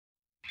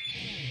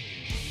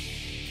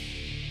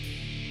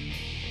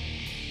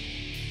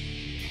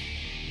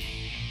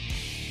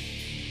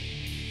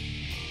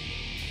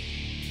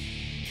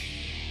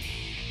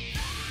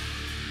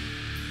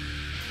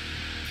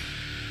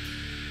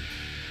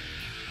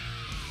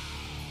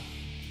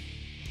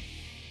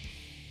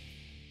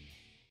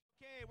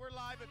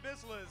live at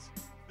Bisla's.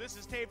 This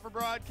is Tape for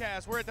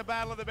Broadcast. We're at the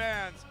Battle of the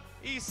Bands.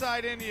 East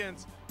Side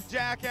Indians,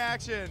 Jack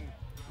Action.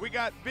 We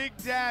got Big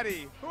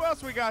Daddy. Who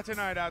else we got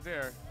tonight out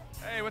there?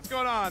 Hey, what's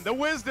going on? The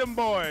Wisdom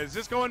Boys,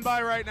 just going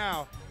by right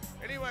now.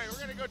 Anyway, we're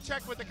gonna go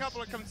check with a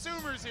couple of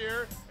consumers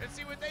here and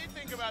see what they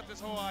think about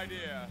this whole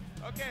idea.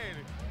 Okay,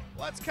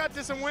 let's cut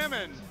to some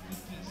women.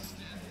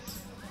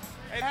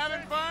 Hey,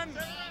 having fun?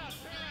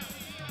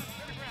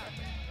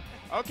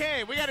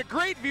 Okay, we got a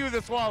great view of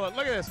this wallet.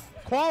 Look at this.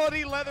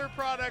 Quality leather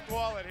product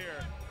wallet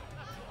here.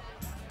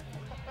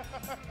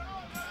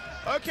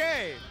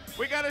 Okay,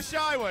 we got a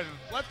shy one.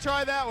 Let's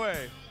try that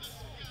way.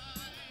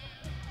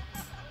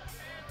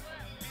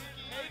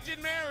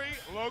 Agent Mary,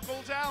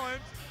 local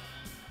talent.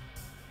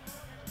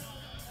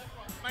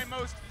 My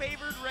most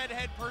favored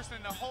redhead person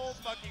in the whole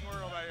fucking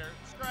world out here.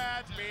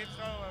 Scratch, beats,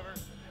 all over.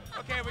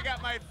 Okay, we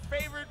got my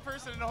favorite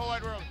person in the whole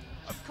wide world.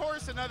 Of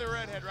course, another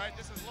redhead, right?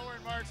 This is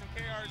Lauren Marks from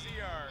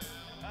KRZR.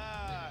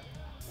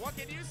 What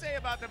can you say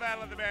about the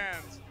Battle of the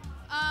Bands?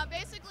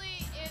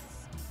 Basically,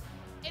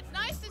 it's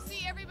nice to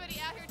see everybody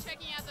out here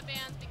checking out the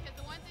bands, because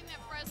the one thing that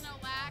Fresno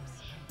lacks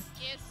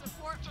is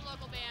support for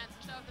local bands.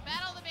 So if the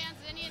Battle of the Bands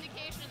is any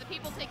indication of the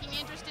people taking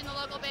interest in the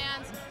local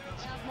bands,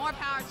 more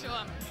power to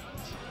them.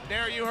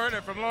 There you heard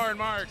it from Lauren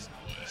Marks.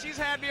 She's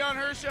had me on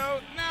her show,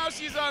 now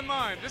she's on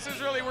mine. This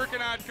is really working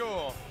out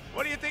cool.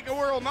 What do you think of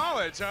World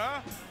Knowledge,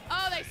 huh?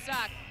 Oh, they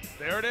suck.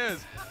 There it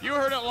is. You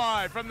heard it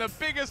live from the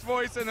biggest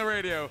voice in the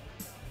radio.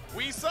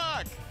 We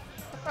suck.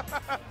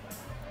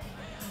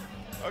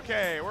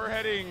 Okay, we're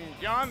heading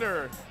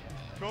yonder.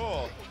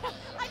 Cool.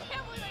 I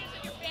can't believe I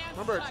said your bands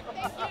Remember, suck.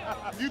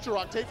 Thank you. Future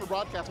Rock, Tape for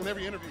Broadcast whenever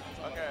you interview.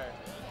 Okay.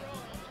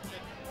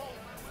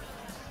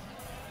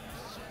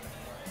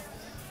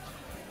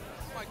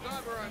 Oh my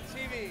God, we're on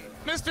TV.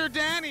 Mr.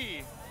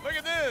 Danny, look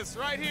at this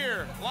right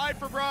here. Live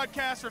for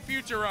broadcast for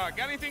Future Rock.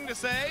 Got anything to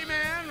say,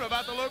 man,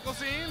 about the local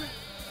scene?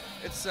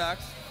 It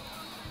sucks.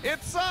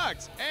 It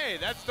sucks. Hey,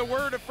 that's the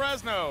word of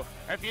Fresno.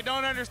 If you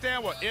don't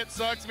understand what it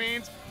sucks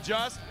means,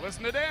 just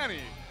listen to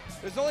Danny.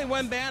 There's only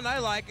one band I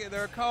like.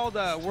 They're called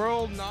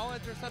World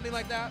Knowledge or something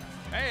like that.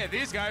 Hey,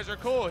 these guys are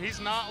cool. He's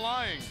not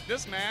lying.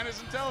 This man is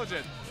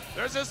intelligent.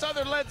 There's this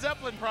other Led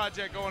Zeppelin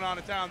project going on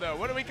in town, though.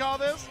 What do we call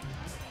this?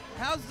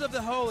 Houses of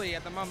the Holy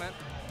at the moment.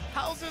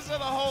 Houses of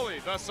the Holy.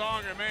 The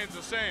song remains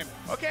the same.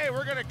 Okay,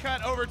 we're going to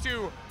cut over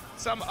to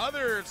some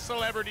other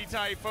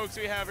celebrity-type folks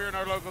we have here in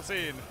our local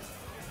scene.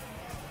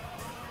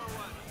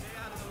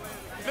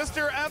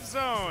 Mr.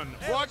 F-Zone,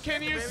 Hey, what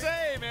can you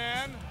say,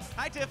 man?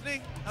 Hi,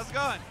 Tiffany. How's it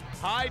going?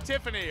 Hi,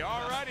 Tiffany.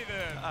 Alrighty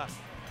then.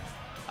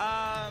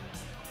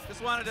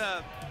 Just wanted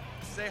to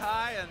say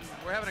hi, and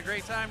we're having a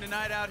great time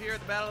tonight out here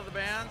at the Battle of the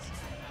Bands.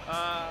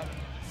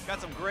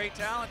 Got some great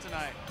talent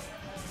tonight.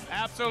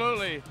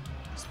 Absolutely.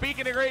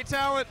 Speaking of great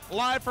talent,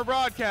 live for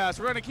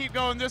broadcast. We're going to keep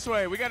going this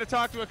way. We got to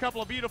talk to a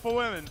couple of beautiful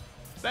women.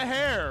 The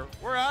hair.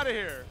 We're out of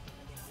here.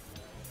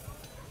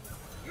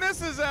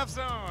 Mrs.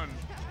 F-Zone,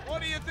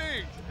 what do you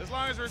think? As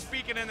long as we're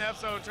speaking in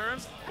F-Zone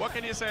terms, what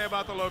can you say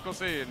about the local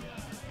scene?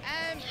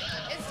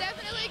 It's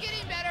definitely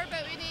getting better,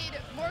 but we need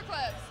more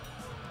clubs.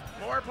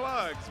 More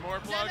plugs, more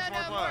plugs,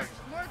 more plugs.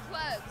 More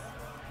clubs.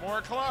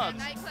 More clubs.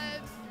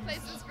 Nightclubs,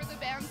 places for the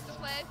bands to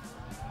play.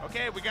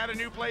 Okay, we got a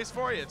new place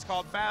for you. It's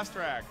called Fast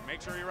Track.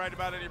 Make sure you write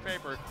about it in your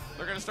paper.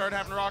 They're going to start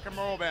having rock and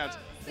roll bands.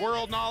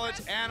 World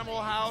Knowledge,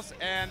 Animal House,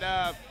 and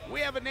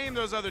we haven't named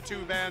those other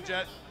two bands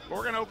yet, but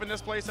we're going to open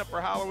this place up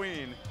for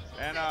Halloween,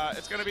 and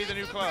it's going to be the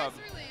new club.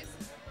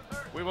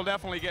 We will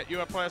definitely get you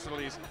a press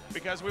release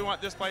because we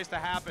want this place to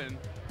happen,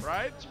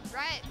 right?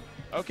 Right.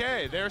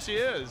 Okay, there she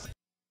is.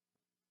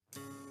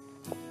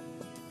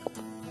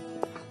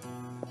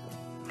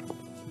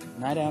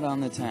 Night out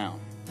on the town,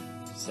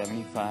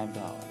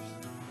 $75.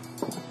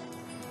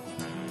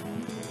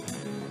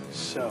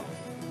 So,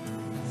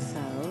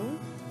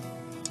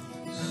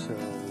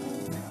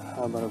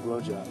 how about a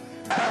blowjob?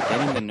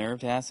 Getting the nerve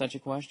to ask such a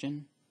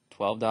question?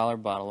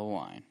 $12 bottle of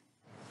wine.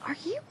 Are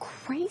you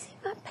crazy?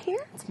 My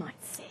parents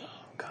might see.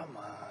 Come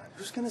on,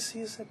 who's gonna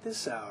see us at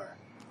this hour?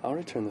 I'll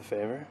return the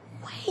favor.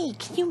 Wait,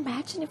 can you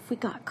imagine if we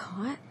got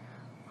caught?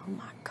 Oh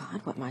my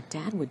God, what my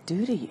dad would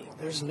do to you.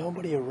 There's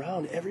nobody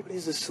around.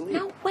 Everybody's asleep.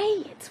 No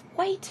way, it's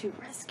way too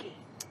risky.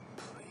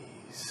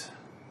 Please.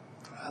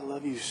 I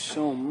love you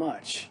so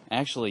much.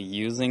 Actually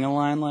using a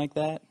line like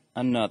that?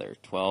 Another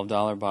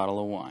 $12 bottle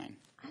of wine.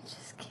 I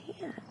just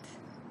can't.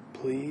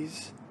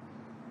 Please?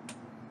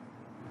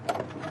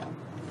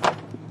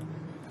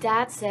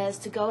 Dad says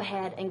to go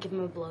ahead and give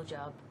him a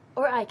blowjob.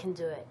 Or I can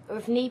do it. Or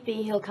if need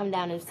be, he'll come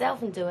down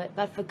himself and do it.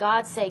 But for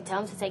God's sake, tell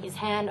him to take his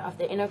hand off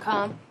the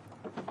intercom.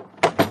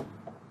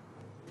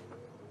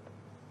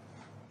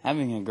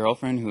 Having a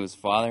girlfriend whose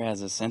father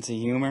has a sense of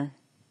humor?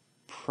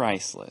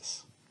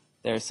 Priceless.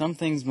 There are some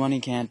things money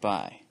can't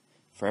buy.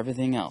 For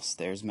everything else,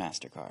 there's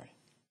MasterCard.